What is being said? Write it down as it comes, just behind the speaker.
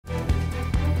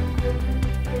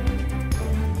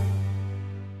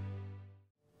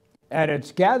At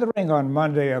its gathering on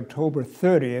Monday, October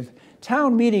 30th,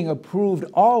 town meeting approved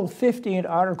all 15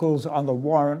 articles on the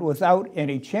warrant without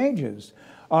any changes.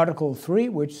 Article 3,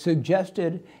 which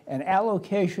suggested an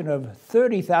allocation of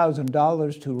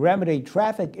 $30,000 to remedy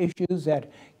traffic issues at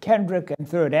Kendrick and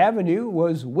 3rd Avenue,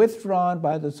 was withdrawn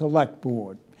by the Select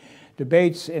Board.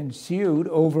 Debates ensued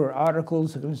over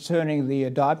articles concerning the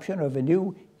adoption of a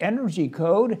new energy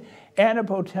code and a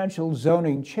potential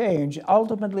zoning change,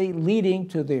 ultimately leading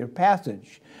to their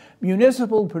passage.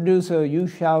 Municipal producer Yu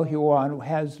Xiaohuan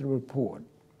has the report.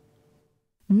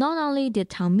 Not only did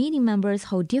town meeting members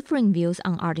hold differing views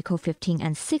on Article 15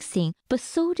 and 16, but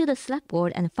so did the Select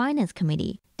Board and Finance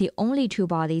Committee, the only two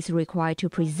bodies required to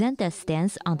present their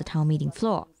stance on the town meeting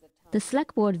floor. The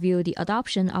Select Board viewed the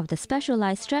adoption of the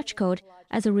specialized stretch code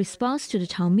as a response to the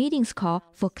town meeting's call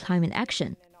for climate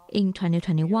action. In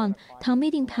 2021, town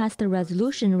meeting passed a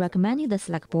resolution recommending the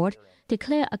Select Board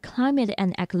declare a climate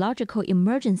and ecological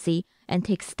emergency and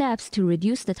take steps to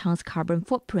reduce the town's carbon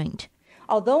footprint.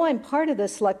 Although I'm part of the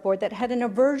Select Board that had an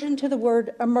aversion to the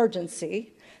word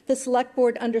emergency, the Select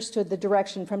Board understood the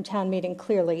direction from town meeting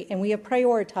clearly, and we have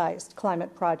prioritized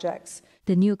climate projects.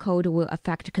 The new code will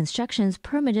affect constructions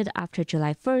permitted after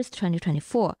July 1,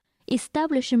 2024,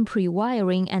 establishing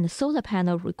pre-wiring and solar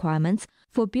panel requirements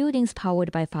for buildings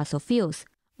powered by fossil fuels,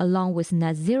 along with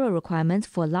net zero requirements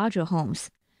for larger homes.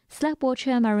 Select Board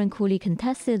Chair Marion Cooley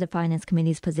contested the Finance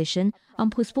Committee's position on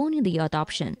postponing the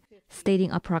adoption,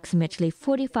 stating approximately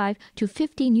 45 to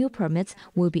 50 new permits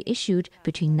will be issued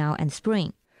between now and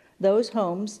spring. Those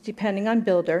homes, depending on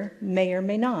builder, may or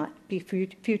may not be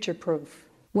future-proof.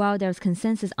 While there's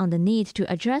consensus on the need to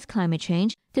address climate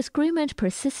change, disagreement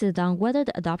persisted on whether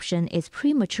the adoption is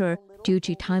premature due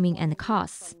to timing and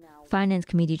costs. Finance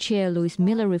Committee Chair Louis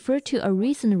Miller referred to a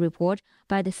recent report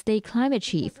by the state climate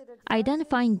chief,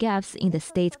 identifying gaps in the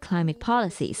state's climate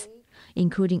policies,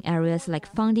 including areas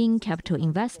like funding, capital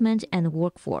investment, and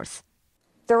workforce.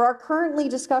 There are currently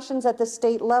discussions at the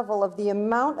state level of the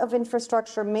amount of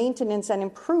infrastructure maintenance and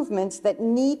improvements that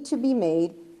need to be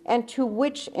made and to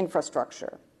which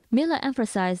infrastructure. Miller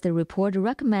emphasized the report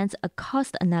recommends a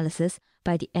cost analysis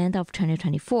by the end of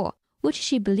 2024, which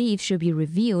she believes should be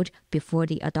reviewed before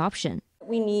the adoption.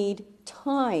 We need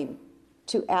time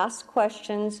to ask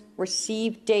questions,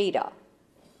 receive data,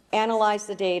 analyze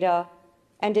the data,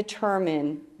 and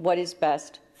determine what is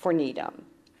best for Needham.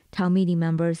 Town meeting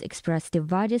members expressed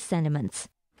divided sentiments.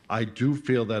 I do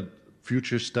feel that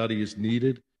future study is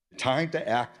needed. Time to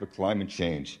act for climate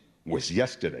change was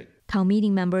yesterday. Town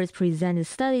meeting members presented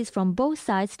studies from both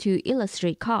sides to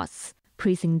illustrate costs.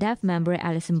 Precinct Dev member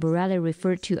Alison Borelli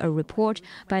referred to a report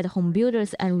by the Home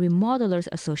Builders and Remodelers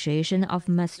Association of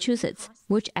Massachusetts,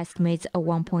 which estimates a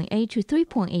 1.8 to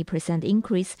 3.8%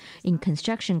 increase in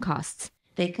construction costs.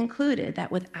 They concluded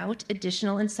that without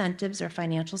additional incentives or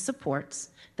financial supports,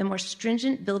 the more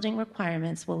stringent building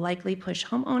requirements will likely push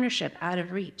home ownership out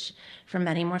of reach for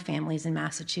many more families in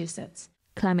Massachusetts.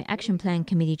 Climate Action Plan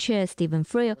Committee Chair Stephen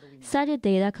Friel cited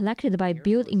data collected by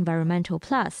Build Environmental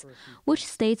Plus, which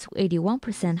states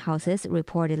 81% houses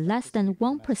reported less than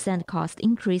 1% cost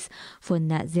increase for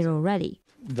net zero ready.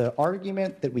 The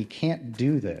argument that we can't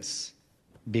do this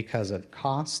because of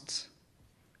costs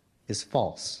is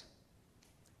false.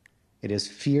 It is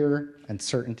fear,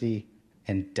 uncertainty,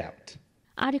 and doubt.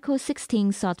 Article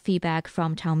 16 sought feedback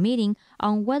from town meeting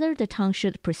on whether the town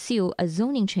should pursue a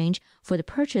zoning change for the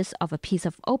purchase of a piece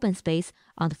of open space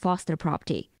on the Foster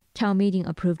property. Town meeting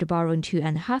approved borrowing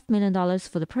 $2.5 million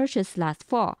for the purchase last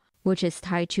fall, which is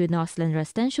tied to Northland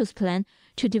Residential's plan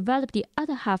to develop the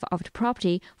other half of the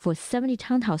property for 70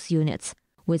 townhouse units,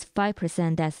 with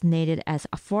 5% designated as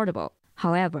affordable.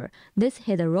 However, this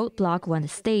hit a roadblock when the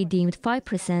state deemed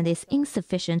 5% is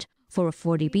insufficient for a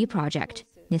 40B project,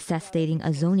 necessitating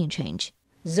a zoning change.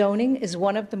 Zoning is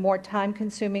one of the more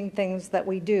time-consuming things that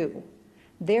we do.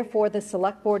 Therefore, the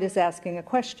Select Board is asking a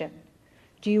question.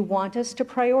 Do you want us to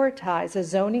prioritize a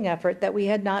zoning effort that we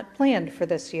had not planned for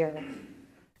this year?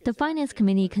 The Finance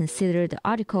Committee considered the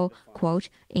article, quote,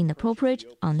 inappropriate,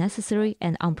 unnecessary,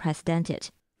 and unprecedented.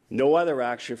 No other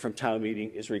action from town meeting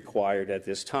is required at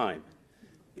this time.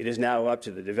 It is now up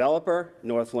to the developer,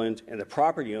 Northland, and the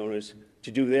property owners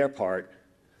to do their part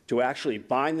to actually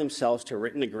bind themselves to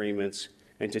written agreements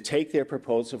and to take their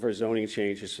proposal for zoning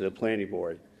changes to the planning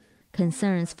board.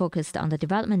 Concerns focused on the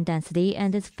development density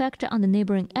and its effect on the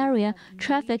neighboring area,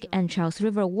 traffic, and Charles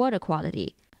River water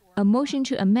quality. A motion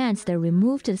to amend that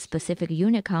removed the specific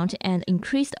unit count and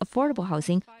increased affordable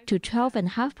housing to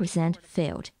 12.5%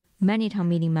 failed. Many town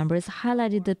meeting members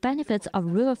highlighted the benefits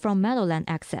of riverfront meadowland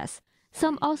access.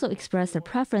 Some also expressed a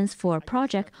preference for a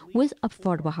project with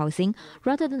affordable housing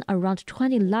rather than around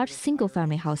 20 large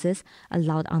single-family houses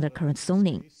allowed under current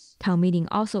zoning. Town meeting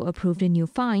also approved new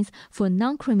fines for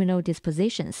non-criminal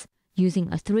dispositions using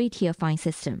a 3-tier fine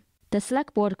system. The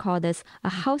Select Board called this a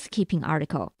housekeeping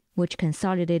article, which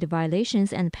consolidated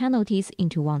violations and penalties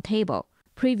into one table,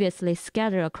 previously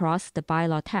scattered across the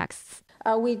bylaw texts.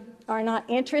 We are not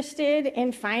interested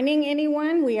in fining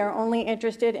anyone. We are only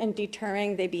interested in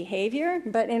deterring the behavior.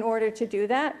 But in order to do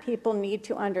that, people need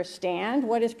to understand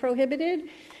what is prohibited,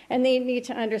 and they need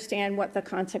to understand what the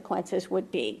consequences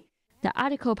would be. The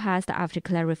article passed after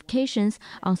clarifications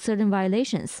on certain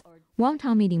violations. One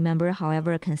town meeting member,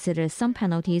 however, considered some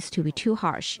penalties to be too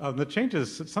harsh. The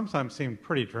changes sometimes seem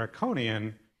pretty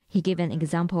draconian. He gave an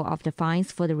example of the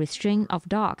fines for the restraint of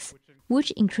dogs,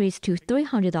 which increased to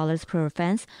 $300 per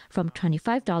offense from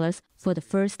 $25 for the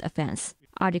first offense.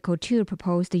 Article 2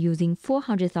 proposed using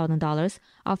 $400,000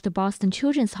 of the Boston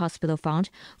Children's Hospital Fund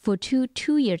for 2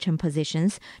 two-year term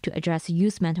positions to address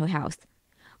youth mental health.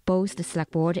 Both the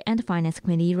Select Board and the Finance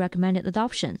Committee recommended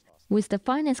adoption, with the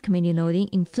Finance Committee noting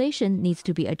inflation needs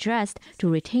to be addressed to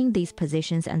retain these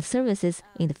positions and services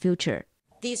in the future.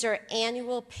 These are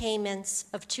annual payments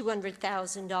of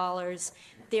 $200,000.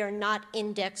 They are not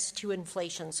indexed to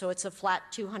inflation, so it's a flat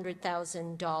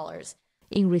 $200,000.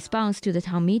 In response to the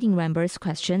town meeting members'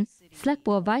 question, Select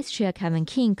Board Vice Chair Kevin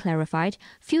King clarified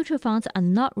future funds are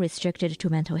not restricted to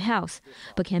mental health,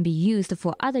 but can be used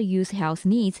for other youth health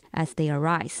needs as they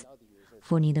arise.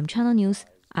 For Needham Channel News,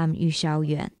 I'm Yu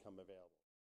Xiaoyuan.